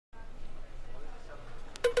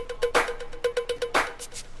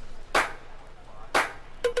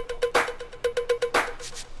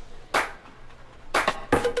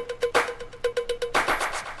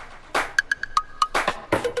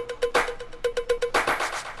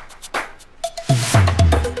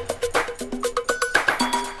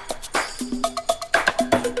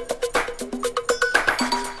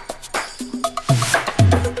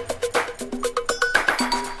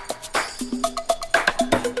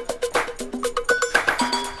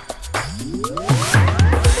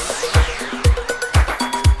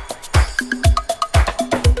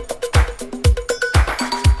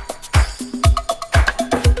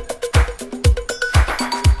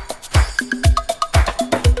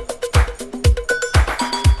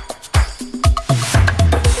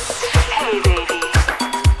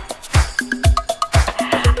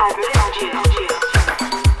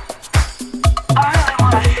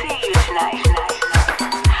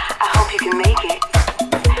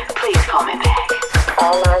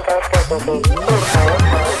My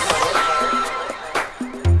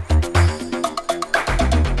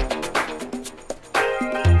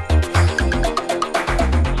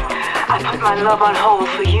love on hold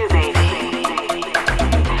for you, baby.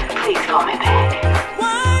 Please call me back.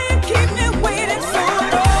 Why you keep me waiting so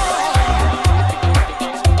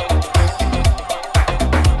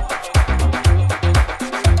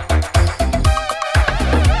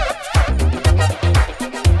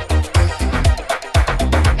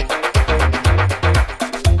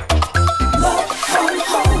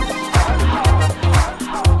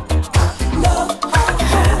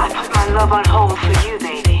I put my love on hold for you,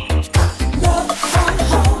 baby.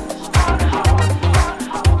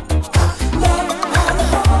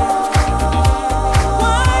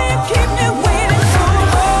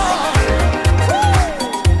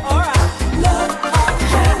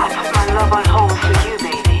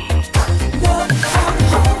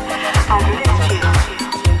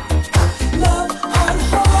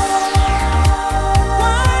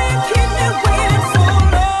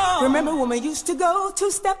 Remember when we used to go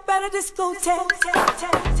two-step at a discotheque?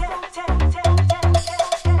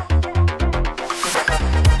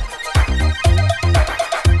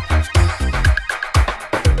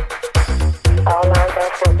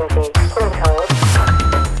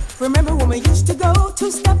 Remember when we used to go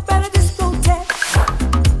two-step at a discotheque?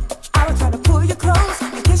 I would try to pull you close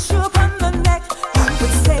and kiss you upon the neck. You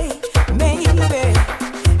would say, maybe,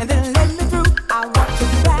 and then let me through. I want you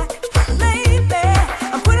back, maybe.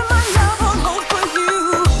 I'm putting my love on hold for you.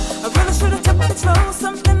 I really should have took it slow,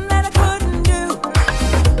 something that I couldn't do.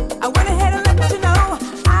 I went ahead and let you know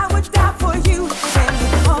I would die for you. Then you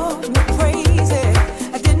called me crazy.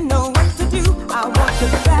 I didn't know what to do. I want you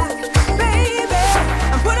back, baby.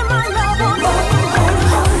 I'm putting my love on hold.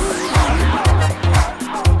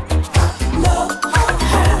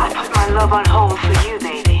 Love on hold for you,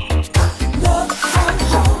 baby. Love on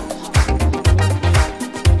hold.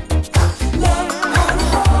 Love on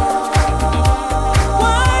hold.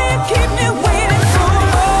 Why you keep me waiting so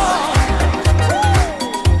long?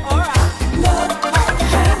 Alright. Love on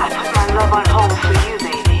hold. I put my love on hold for you,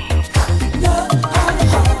 baby. Love on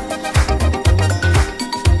hold.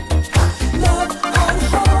 Love on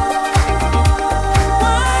hold.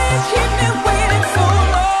 Why you keep me waiting so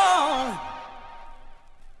long?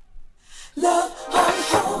 Love on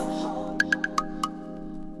hold.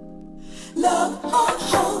 Love on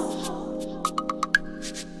hold.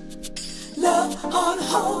 Love on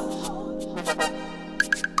hold.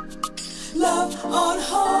 Love on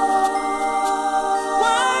hold.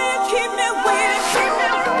 Why you keep me waiting?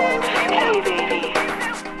 Hey, baby.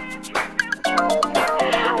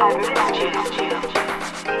 I missed you.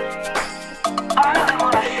 I really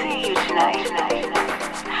want to see you tonight.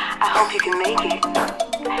 I hope you can make it.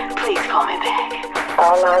 Please call me back.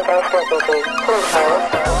 All lines are frequency. Please hold.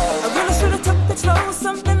 I really should have took it slow,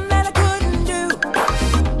 something that I couldn't do.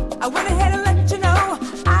 I went ahead and let you know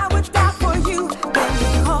I would die for you. Then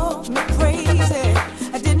you called me crazy.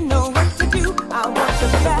 I didn't know what to do. I want you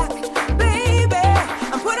back, baby.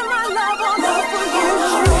 I'm putting my love on hold for you.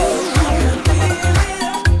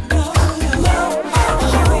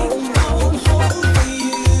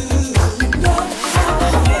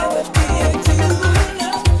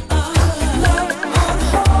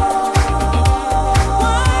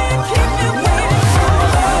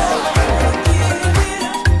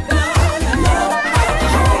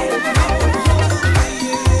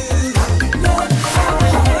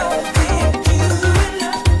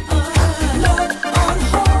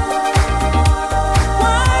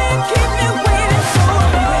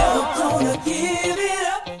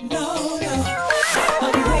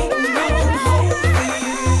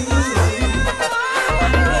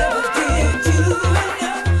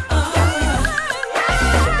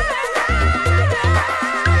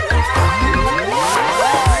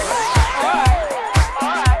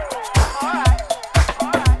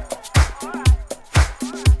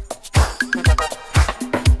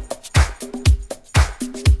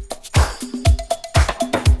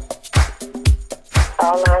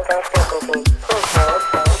 All lines are frequency. Please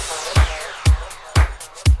hold.